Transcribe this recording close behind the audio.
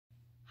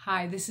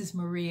Hi, this is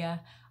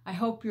Maria. I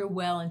hope you're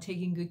well and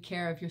taking good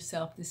care of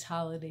yourself this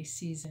holiday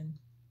season.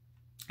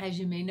 As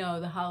you may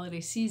know, the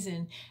holiday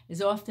season is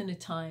often a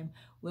time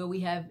where we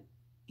have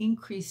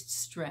increased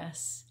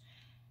stress.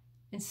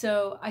 And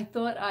so I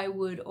thought I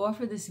would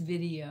offer this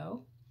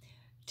video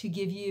to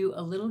give you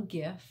a little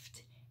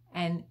gift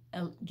and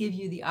give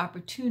you the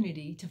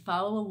opportunity to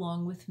follow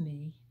along with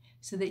me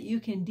so that you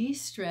can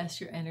de-stress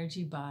your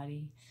energy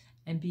body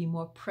and be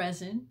more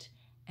present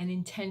and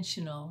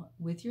intentional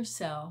with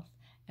yourself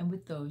and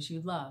with those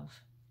you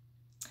love.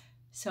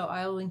 So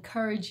I'll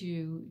encourage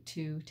you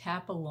to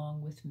tap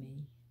along with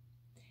me.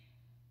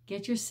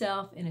 Get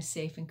yourself in a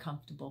safe and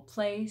comfortable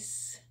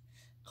place.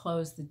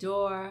 Close the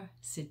door,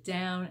 sit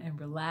down and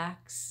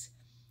relax,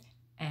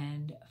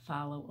 and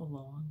follow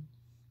along.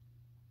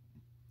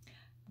 I'm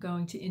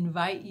going to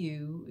invite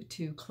you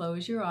to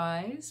close your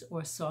eyes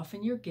or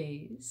soften your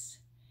gaze.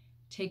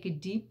 Take a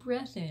deep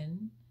breath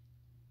in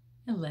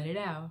and let it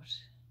out.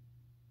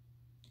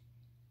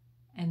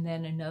 And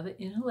then another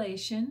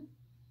inhalation.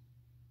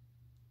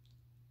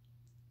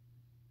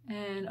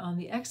 And on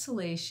the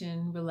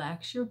exhalation,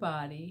 relax your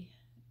body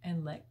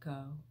and let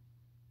go.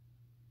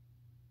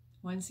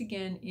 Once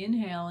again,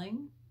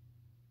 inhaling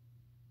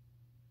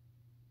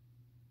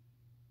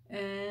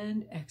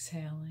and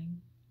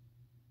exhaling.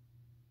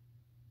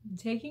 And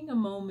taking a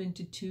moment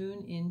to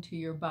tune into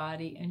your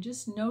body and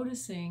just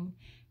noticing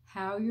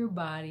how your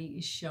body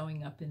is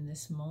showing up in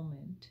this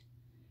moment.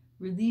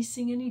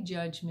 Releasing any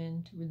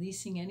judgment,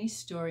 releasing any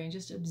story, and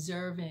just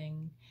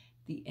observing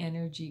the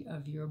energy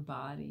of your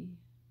body.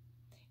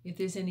 If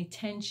there's any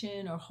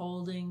tension or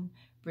holding,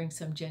 bring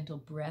some gentle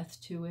breath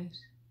to it.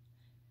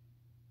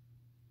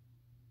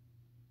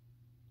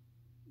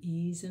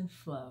 Ease and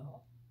flow.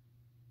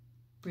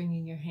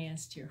 Bringing your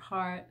hands to your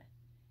heart.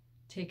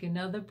 Take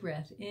another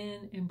breath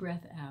in and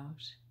breath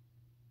out.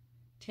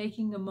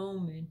 Taking a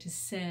moment to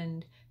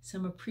send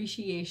some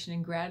appreciation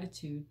and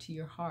gratitude to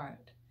your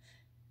heart,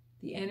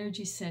 the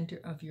energy center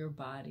of your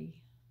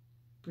body.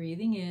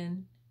 Breathing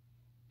in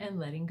and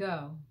letting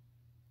go.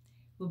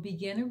 We'll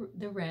begin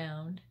the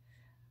round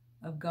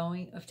of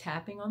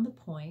tapping on the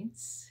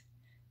points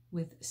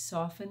with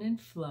soften and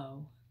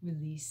flow,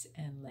 release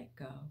and let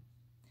go.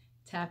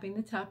 Tapping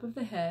the top of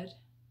the head,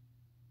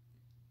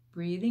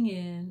 breathing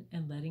in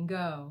and letting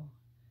go.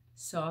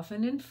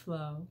 Soften and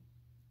flow,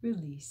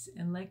 release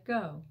and let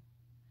go.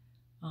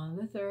 On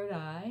the third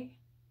eye,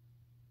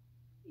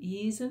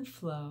 ease and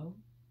flow,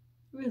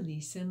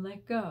 release and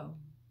let go.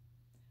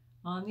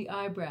 On the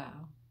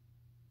eyebrow,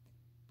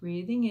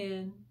 breathing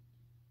in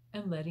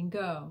and letting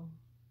go.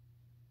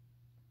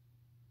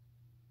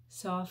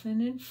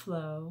 Soften and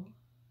flow,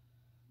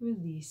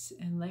 release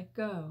and let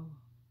go.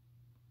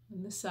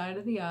 On the side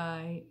of the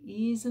eye,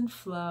 ease and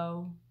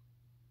flow,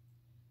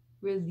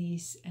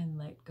 release and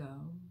let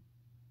go.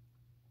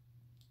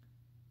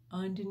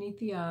 Underneath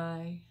the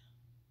eye,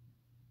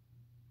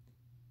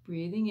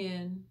 breathing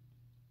in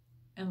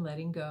and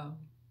letting go.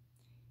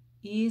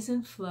 Ease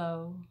and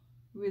flow,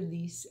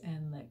 release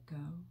and let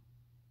go.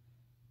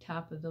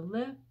 Top of the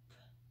lip,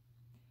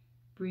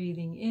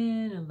 breathing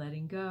in and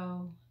letting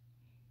go.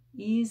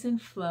 Ease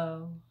and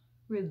flow,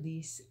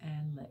 release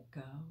and let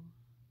go.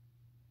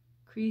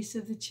 Crease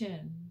of the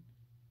chin,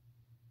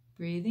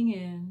 breathing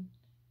in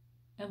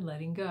and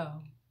letting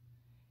go.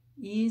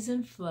 Ease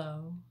and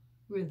flow,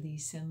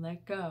 release and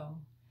let go.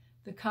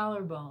 The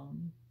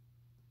collarbone,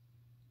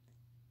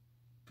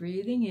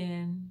 breathing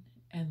in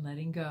and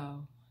letting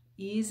go.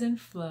 Ease and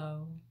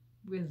flow,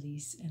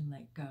 release and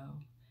let go.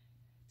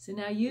 So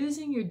now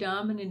using your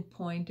dominant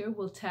pointer,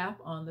 we'll tap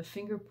on the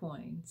finger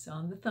points,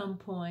 on the thumb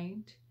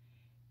point,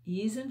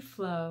 ease and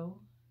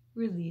flow,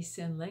 release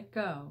and let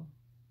go.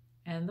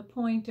 And the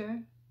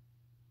pointer,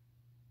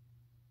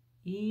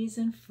 ease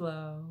and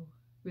flow,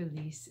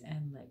 release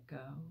and let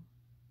go.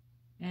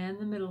 And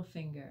the middle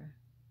finger,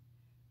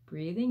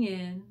 breathing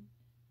in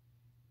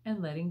and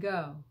letting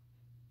go.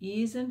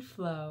 Ease and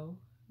flow,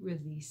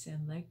 release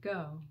and let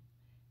go.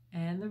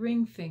 And the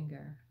ring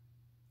finger,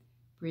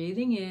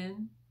 breathing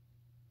in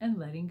and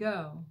letting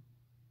go.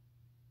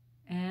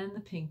 And the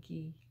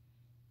pinky,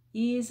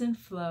 ease and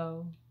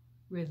flow,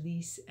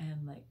 release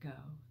and let go.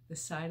 The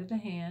side of the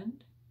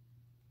hand,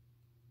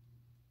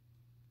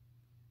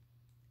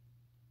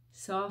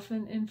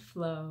 soften and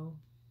flow,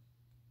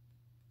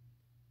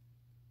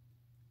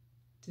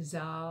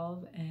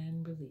 dissolve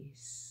and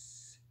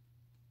release.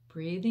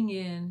 Breathing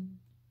in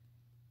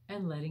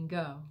and letting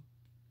go.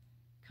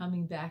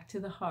 Coming back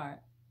to the heart,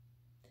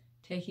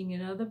 taking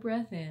another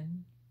breath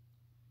in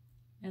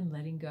and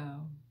letting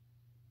go.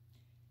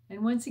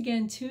 And once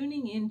again,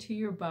 tuning into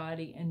your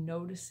body and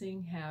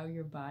noticing how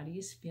your body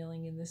is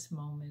feeling in this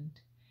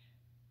moment.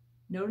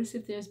 Notice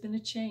if there's been a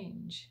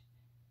change.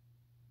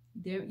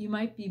 You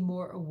might be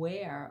more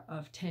aware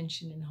of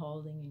tension and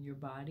holding in your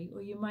body,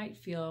 or you might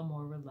feel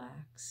more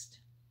relaxed.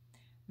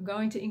 I'm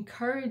going to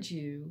encourage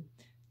you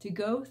to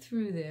go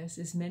through this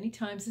as many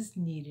times as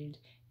needed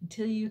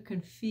until you can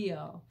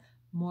feel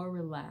more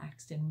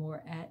relaxed and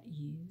more at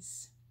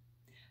ease.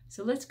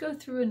 So let's go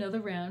through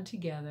another round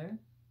together.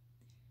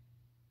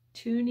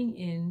 tuning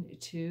in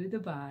to the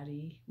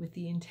body with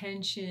the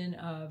intention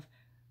of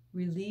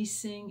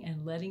releasing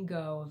and letting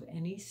go of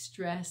any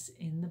stress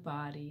in the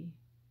body.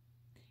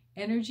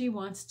 Energy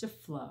wants to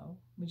flow.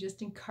 We're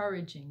just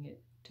encouraging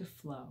it to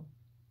flow.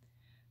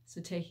 So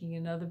taking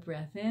another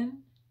breath in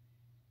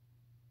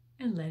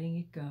and letting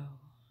it go.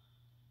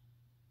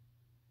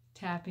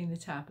 Tapping the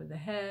top of the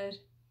head,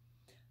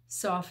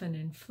 soften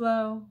and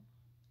flow,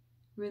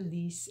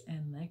 release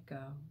and let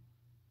go.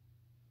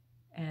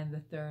 And the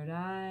third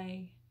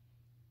eye,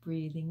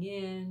 breathing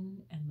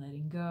in and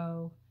letting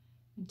go,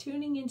 and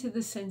tuning into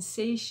the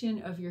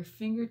sensation of your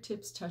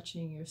fingertips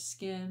touching your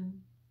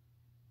skin,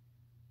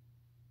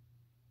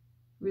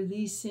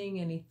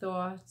 releasing any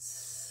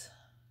thoughts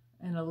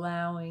and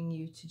allowing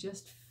you to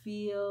just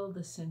feel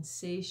the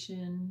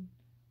sensation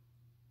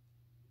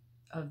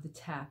of the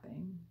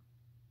tapping.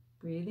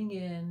 Breathing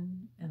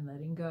in and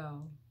letting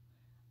go.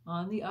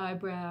 On the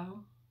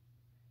eyebrow,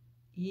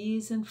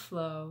 ease and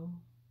flow,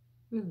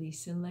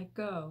 release and let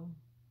go.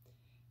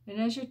 And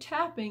as you're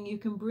tapping, you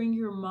can bring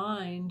your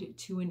mind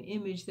to an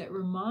image that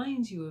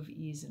reminds you of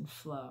ease and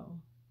flow.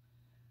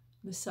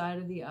 The side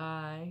of the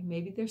eye,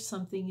 maybe there's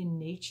something in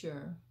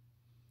nature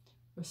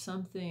or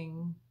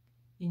something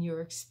in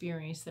your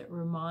experience that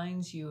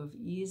reminds you of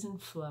ease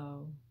and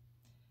flow.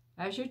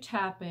 As you're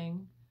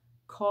tapping,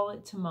 call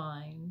it to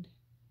mind.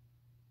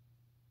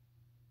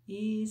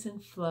 Ease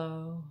and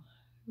flow,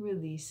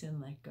 release and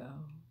let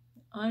go.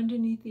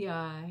 Underneath the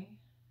eye,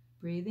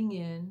 breathing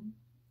in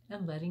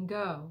and letting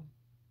go.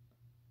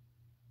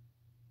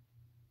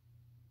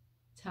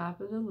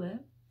 Top of the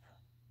lip,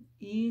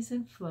 ease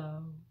and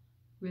flow,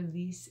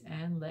 release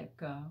and let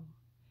go.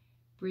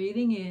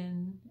 Breathing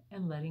in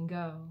and letting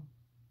go.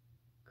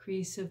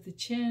 Crease of the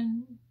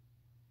chin,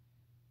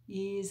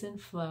 ease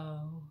and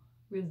flow,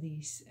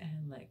 release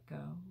and let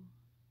go.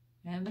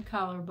 And the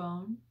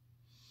collarbone.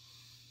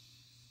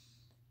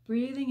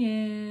 Breathing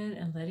in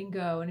and letting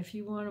go. And if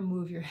you want to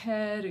move your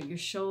head or your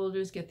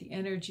shoulders, get the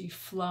energy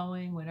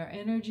flowing. When our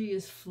energy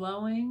is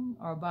flowing,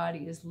 our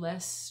body is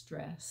less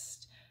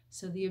stressed.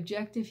 So the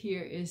objective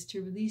here is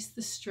to release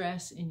the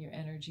stress in your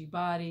energy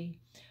body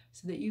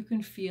so that you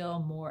can feel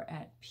more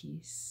at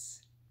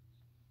peace.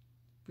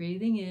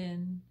 Breathing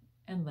in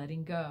and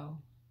letting go.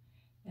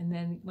 And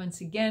then once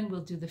again,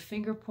 we'll do the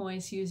finger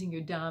points using your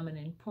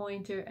dominant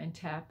pointer and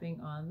tapping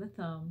on the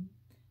thumb.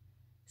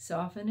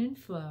 Soften and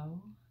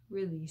flow,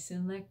 release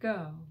and let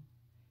go.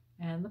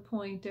 And the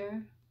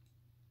pointer,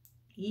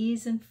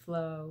 ease and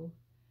flow,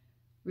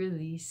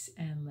 release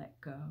and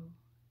let go.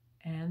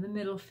 And the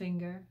middle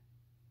finger,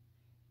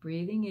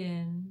 breathing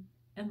in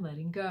and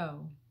letting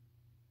go.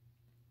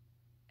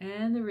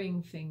 And the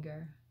ring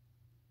finger,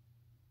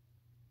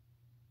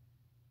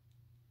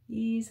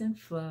 ease and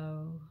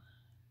flow,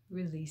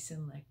 release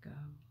and let go.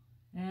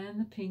 And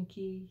the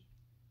pinky,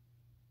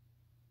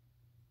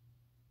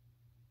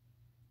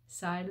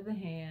 side of the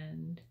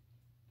hand.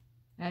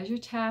 As you're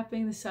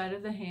tapping the side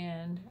of the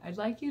hand, I'd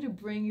like you to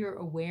bring your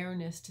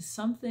awareness to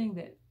something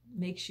that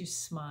makes you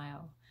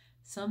smile,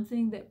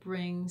 something that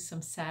brings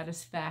some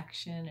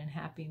satisfaction and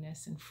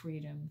happiness and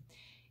freedom.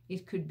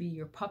 It could be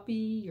your puppy,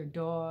 your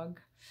dog.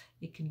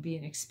 It can be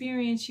an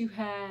experience you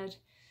had.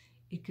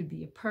 It could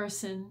be a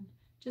person.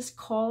 Just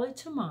call it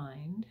to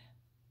mind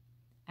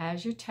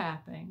as you're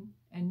tapping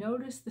and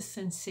notice the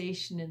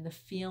sensation and the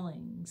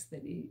feelings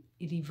that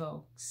it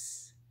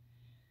evokes.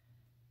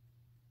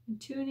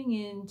 And tuning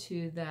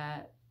into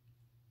that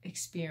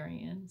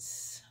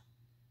experience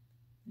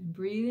and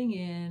breathing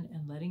in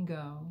and letting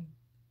go.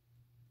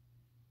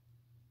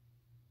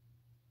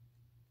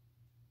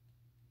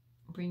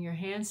 Bring your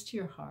hands to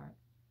your heart.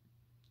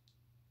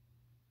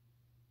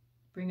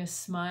 Bring a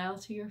smile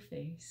to your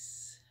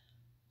face.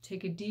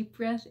 Take a deep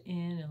breath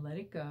in and let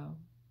it go.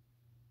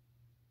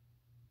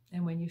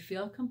 And when you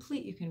feel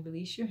complete, you can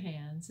release your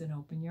hands and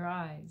open your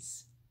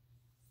eyes.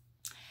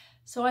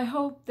 So I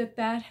hope that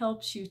that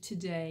helps you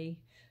today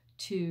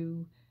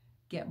to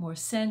get more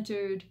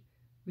centered,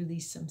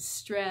 release some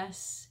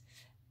stress,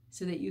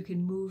 so that you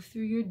can move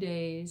through your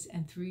days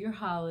and through your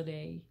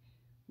holiday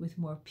with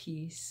more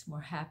peace, more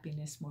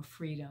happiness, more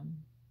freedom.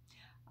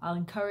 I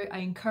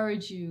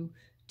encourage you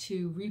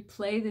to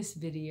replay this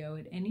video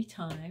at any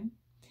time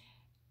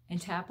and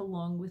tap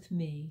along with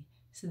me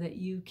so that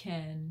you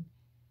can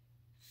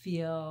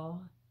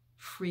feel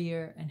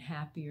freer and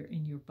happier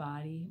in your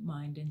body,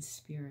 mind, and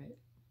spirit.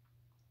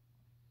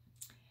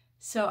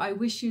 So I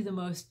wish you the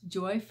most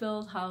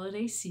joy-filled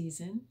holiday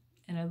season,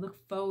 and I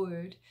look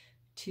forward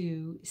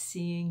to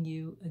seeing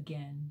you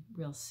again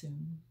real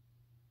soon.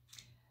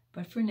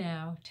 But for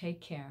now,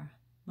 take care.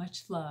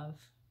 Much love,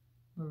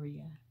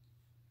 Maria.